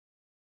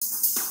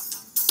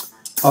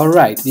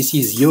Alright, this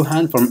is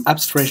Johan from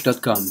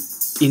AppsFresh.com.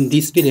 In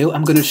this video,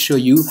 I'm going to show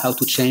you how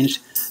to change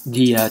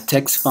the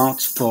text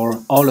font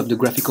for all of the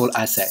graphical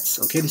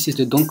assets. Okay, this is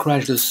the don't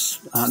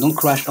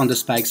crash on the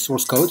spike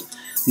source code.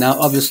 Now,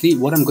 obviously,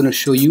 what I'm going to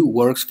show you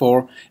works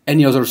for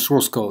any other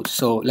source code.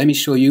 So let me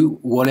show you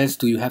what else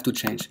do you have to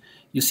change.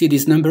 You see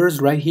these numbers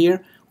right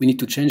here? We need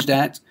to change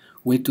that.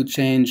 We need to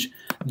change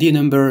the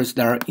numbers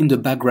that are in the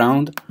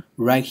background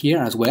right here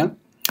as well.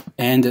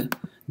 And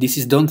this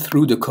is done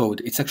through the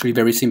code. It's actually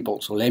very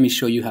simple. So let me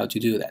show you how to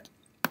do that.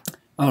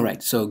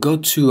 Alright, so go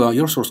to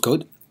your source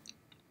code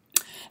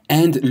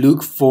and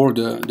look for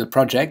the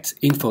project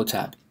info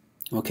tab.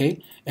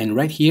 Okay, and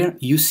right here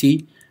you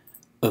see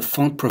a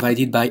font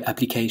provided by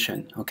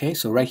application. Okay,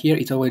 so right here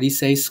it already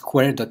says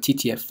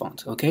square.ttf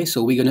font. Okay,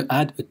 so we're going to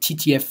add a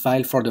TTF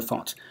file for the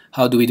font.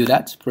 How do we do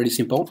that? Pretty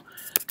simple.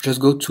 Just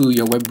go to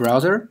your web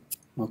browser.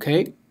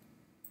 Okay,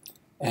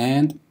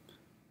 and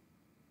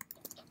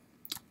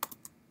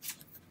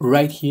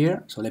right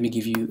here, so let me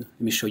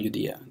show you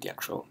the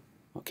actual.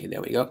 Okay,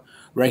 there we go.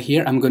 Right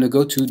here, I'm going to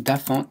go to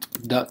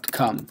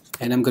dafont.com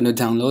and I'm going to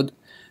download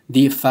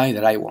the file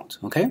that I want.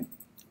 Okay,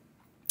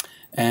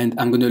 and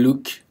I'm going to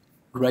look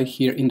right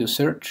here in the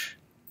search.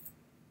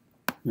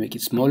 Make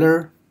it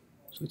smaller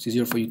so it's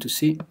easier for you to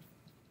see.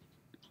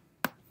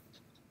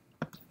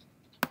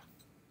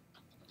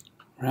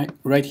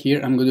 Right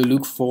here, I'm going to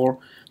look for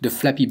the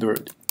Flappy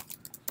Bird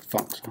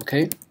font.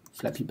 Okay,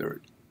 Flappy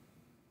Bird.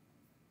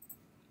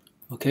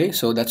 Okay,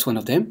 so that's one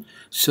of them.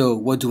 So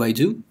what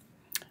do?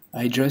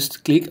 I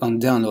just click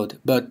on download,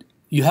 but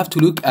you have to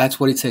look at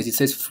what it says. It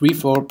says free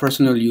for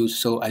personal use,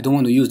 so I don't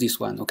want to use this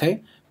one,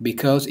 okay?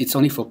 Because it's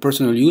only for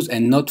personal use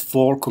and not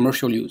for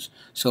commercial use.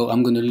 So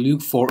I'm going to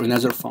look for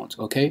another font,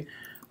 okay?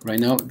 Right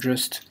now,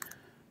 just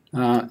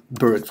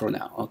Bird for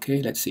now,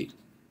 okay? Let's see.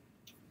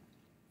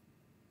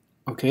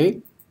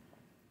 Okay.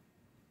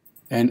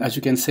 And as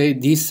you can see,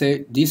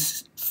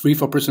 this free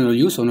for personal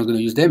use, so I'm not going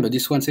to use them, but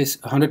this one says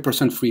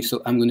 100% free,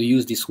 so I'm going to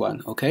use this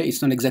one, okay?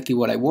 It's not exactly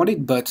what I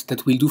wanted, but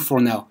that will do for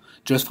now,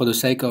 just for the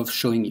sake of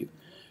showing you.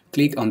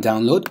 Click on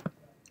download.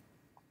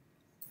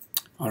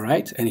 All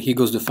right, and here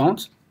goes the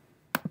font.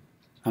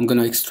 I'm going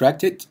to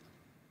extract it.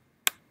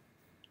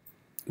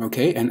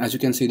 Okay, and as you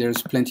can see,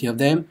 there's plenty of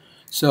them.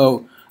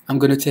 So I'm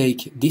going to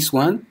take this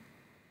one,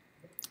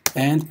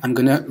 and I'm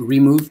going to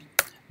remove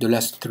the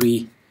last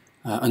three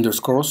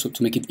underscores, so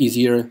to make it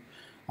easier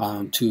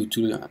to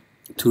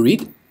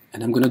read.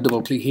 And I'm going to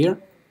double click here.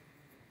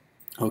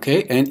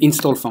 Okay, and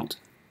install font.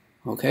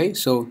 Okay,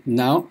 so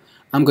now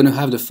I'm going to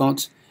have the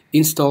font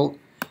installed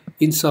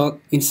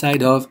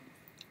inside of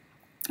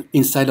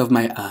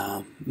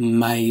my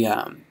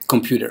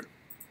computer.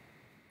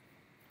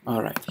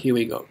 All right, here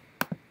we go.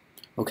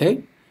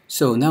 Okay,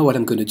 so now what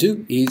I'm going to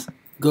do is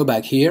go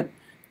back here,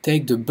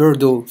 take the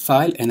Birdo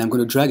file, and I'm going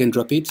to drag and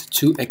drop it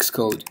to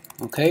Xcode.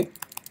 Okay.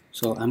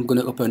 So I'm going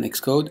to open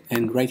Xcode,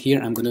 and right here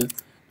I'm going to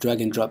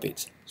drag and drop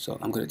it. So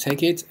I'm going to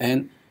take it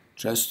and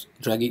just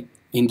drag it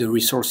in the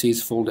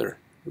resources folder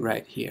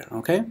right here.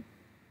 Okay.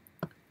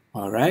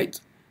 All right.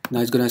 Now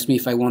it's going to ask me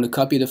if I want to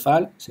copy the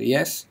file. Say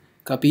yes,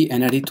 copy,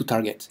 and add it to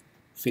target.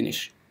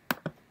 Finish.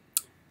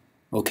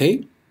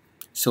 Okay.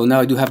 So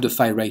now I do have the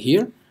file right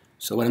here.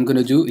 So what I'm going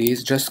to do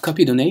is just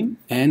copy the name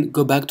and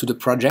go back to the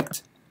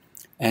project.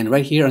 And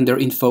right here under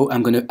info,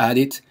 I'm going to add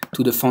it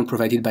to the font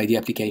provided by the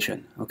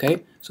application.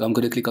 Okay, so I'm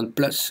going to click on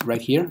plus right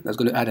here. That's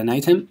going to add an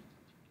item.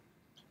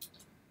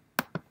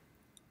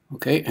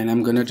 Okay, and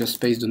I'm going to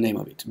just paste the name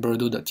of it,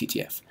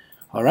 birdo.ttf.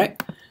 All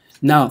right.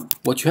 Now,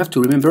 what you have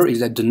to remember is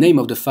that the name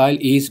of the file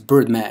is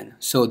Birdman.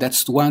 So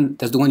that's the one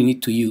you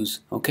need to use.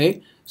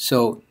 Okay,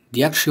 so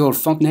the actual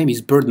font name is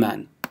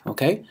Birdman.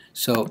 Okay,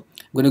 so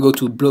I'm going to go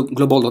to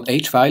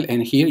global.h file,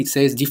 and here it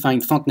says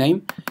define font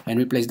name, and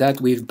replace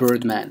that with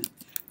Birdman.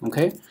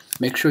 Okay,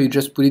 make sure you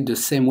just put it the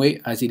same way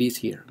as it is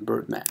here,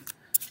 Birdman.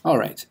 All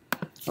right.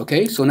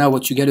 Okay, so now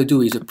what you got to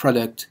do is a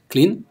product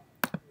clean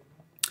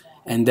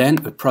and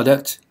then a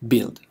product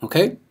build.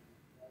 Okay,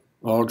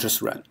 or just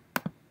run,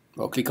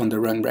 or click on the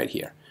run right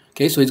here.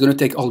 Okay, so it's going to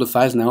take all the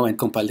files now and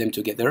compile them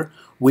together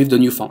with the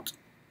new font.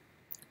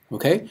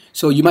 Okay,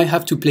 so you might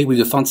have to play with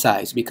the font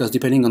size, because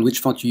depending on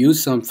which font you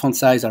use, some font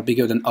size are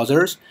bigger than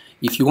others.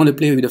 If you want to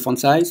play with the font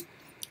size,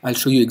 I'll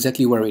show you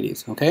exactly where it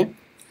is. Okay.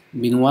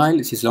 Meanwhile,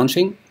 this is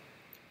launching.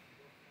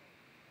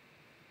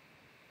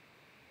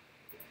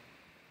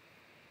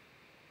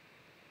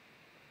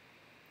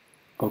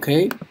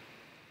 Okay,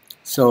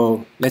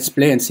 so let's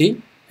play and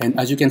see. And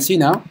as you can see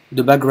now,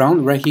 the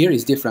background right here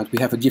is different. We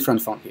have a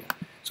different font here.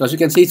 So as you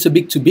can see, it's a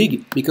bit too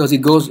big because it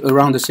goes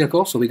around the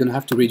circle, so we're going to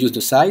have to reduce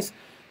the size.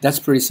 That's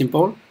pretty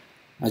simple.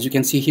 As you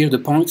can see here, the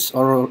points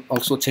are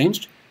also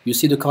changed. You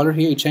see the color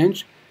here, it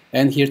changed,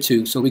 and here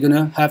too. So we're going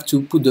to have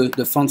to put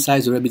the font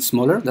size a little bit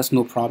smaller. That's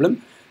no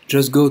problem.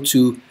 Just go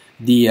to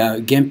the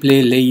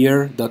gameplay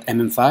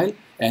layer.mm file,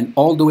 and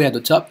all the way at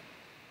the top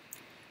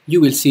you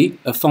will see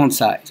a font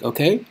size.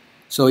 Okay,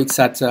 so it's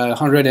at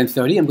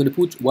 130. I'm going to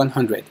put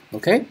 100.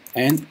 Okay,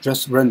 and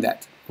just run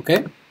that.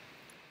 Okay,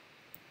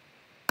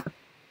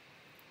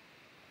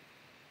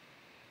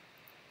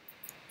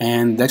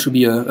 and that should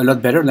be a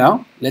lot better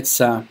now. Let's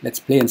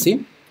play and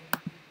see.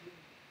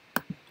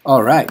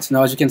 All right,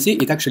 now as you can see,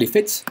 it actually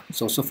fits.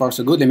 So far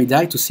so good. Let me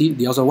die to see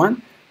the other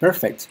one.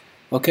 Perfect.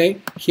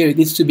 Okay, here it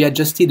needs to be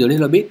adjusted a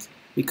little bit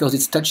because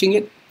it's touching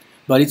it,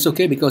 but it's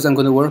okay because I'm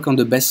going to work on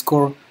the best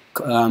score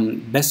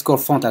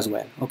font as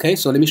well. Okay,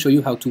 so let me show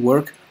you how to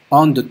work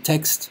on the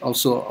text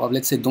also of,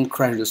 let's say, don't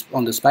crash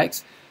on the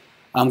spikes.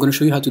 I'm going to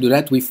show you how to do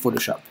that with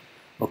Photoshop.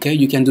 Okay,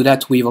 you can do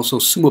that with also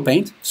Sumo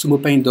Paint,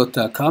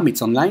 sumopaint.com,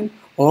 it's online,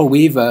 or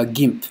with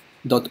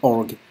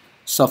gimp.org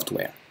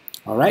software.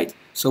 All right,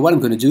 so what I'm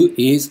going to do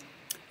is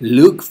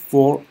look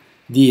for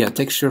the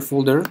texture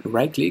folder,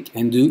 right click,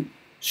 and do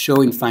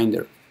Show in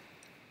Finder.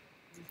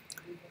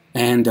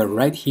 And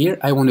right here,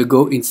 I want to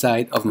go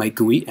inside of my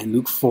GUI and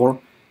look for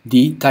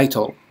the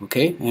title.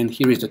 Okay, and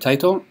here is the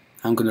title.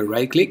 I'm going to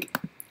right click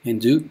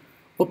and do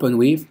Open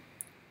with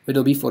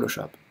Adobe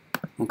Photoshop.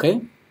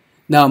 Okay,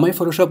 now my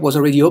Photoshop was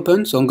already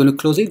open, so I'm going to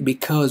close it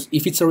because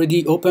if it's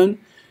already open,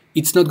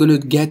 it's not going to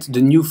get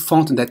the new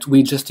font that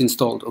we just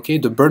installed. Okay,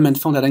 the Birdman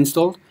font that I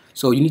installed.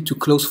 So you need to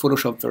close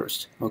Photoshop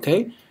first.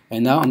 Okay,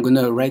 and now I'm going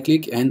to right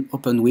click and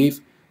open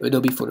with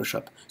Adobe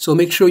Photoshop. So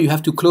make sure you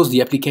have to close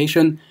the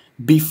application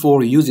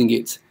before using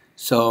it,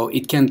 so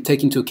it can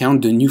take into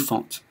account the new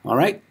font. All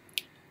right,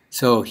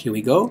 so here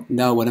we go.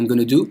 Now what I'm going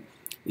to do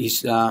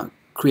is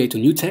create a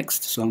new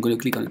text. So I'm going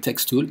to click on the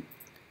text tool.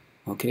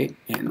 Okay,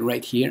 and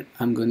right here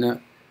I'm going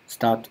to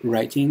start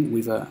writing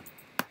with a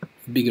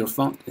bigger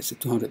font. Let's say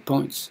 200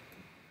 points.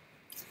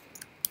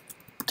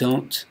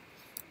 Don't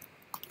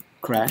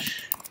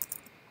crash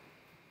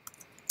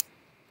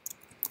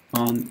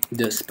on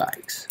the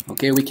spikes.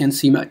 Okay, we can't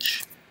see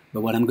much,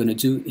 but what I'm going to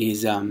do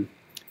is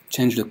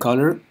change the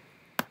color.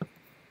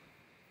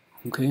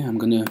 Okay, I'm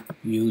going to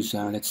use,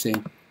 let's say,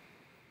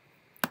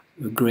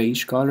 a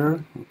grayish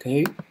color.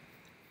 Okay,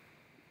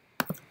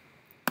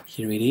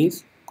 here it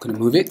is. I'm going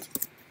to move it.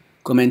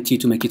 Command T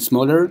to make it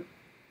smaller.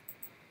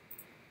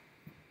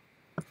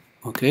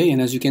 Okay,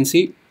 and as you can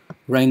see,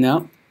 right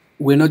now,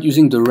 we're not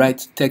using the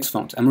right text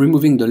font. I'm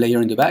removing the layer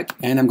in the back,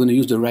 and I'm going to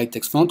use the right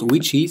text font,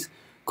 which is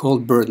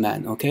called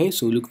Birdman. Okay,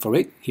 so look for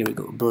it. Here we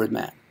go,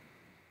 Birdman.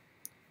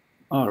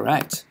 All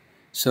right,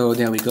 so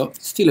there we go.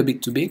 Still a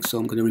bit too big, so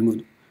I'm going to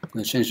remove. I'm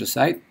going to change the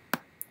side.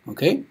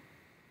 Okay,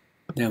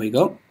 there we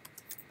go.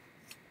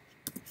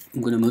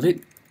 I'm going to move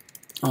it.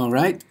 All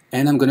right,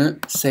 and I'm going to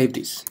save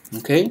this.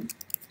 Okay.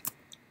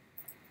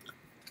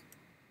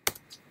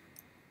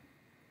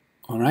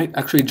 All right,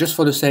 actually, just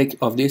for the sake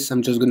of this,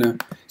 I'm just going to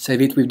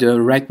save it with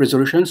the right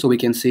resolution so we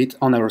can see it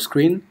on our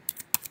screen.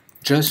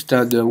 Just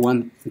the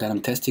one that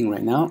I'm testing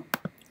right now.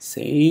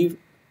 Save.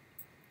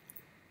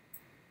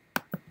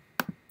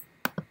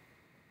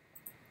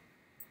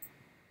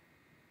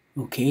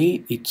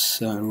 Okay,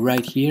 it's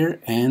right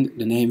here, and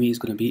the name is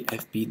going to be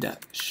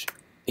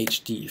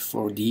FP-HD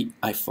for the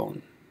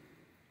iPhone.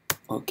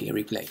 Okay,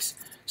 replace.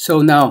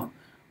 So now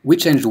we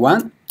changed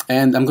one,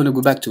 and I'm going to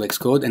go back to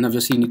Xcode, and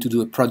obviously you need to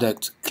do a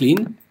product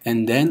clean,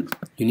 and then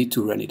you need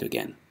to run it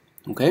again.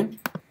 Okay.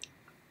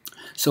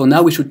 So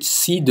now we should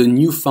see the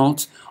new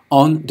font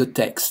on the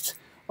text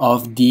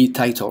of the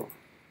title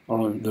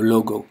or the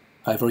logo,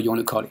 however you want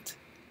to call it.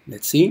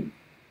 Let's see.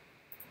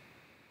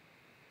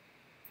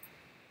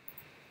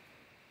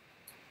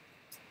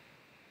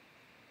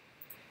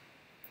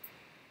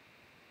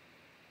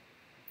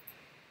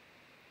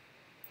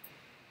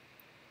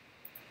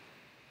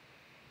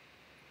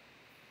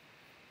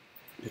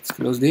 Let's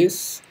close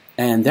this,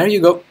 and there you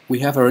go. We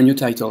have our new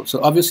title.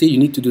 So obviously you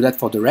need to do that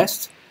for the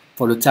rest.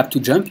 For the tap to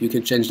jump, you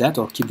can change that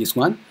or keep this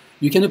one.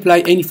 You can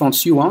apply any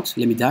fonts you want.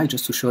 Let me die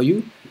just to show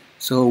you.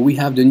 So we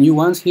have the new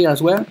ones here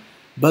as well,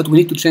 but we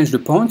need to change the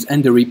points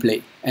and the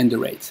replay and the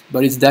rate.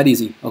 But it's that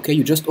easy, okay?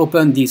 You just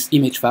open these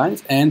image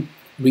files and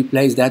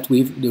replace that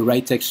with the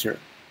right texture.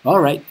 All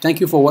right, thank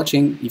you for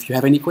watching. If you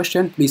have any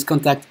question, please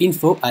contact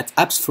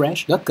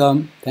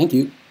info@appsfresh.com. Thank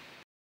you.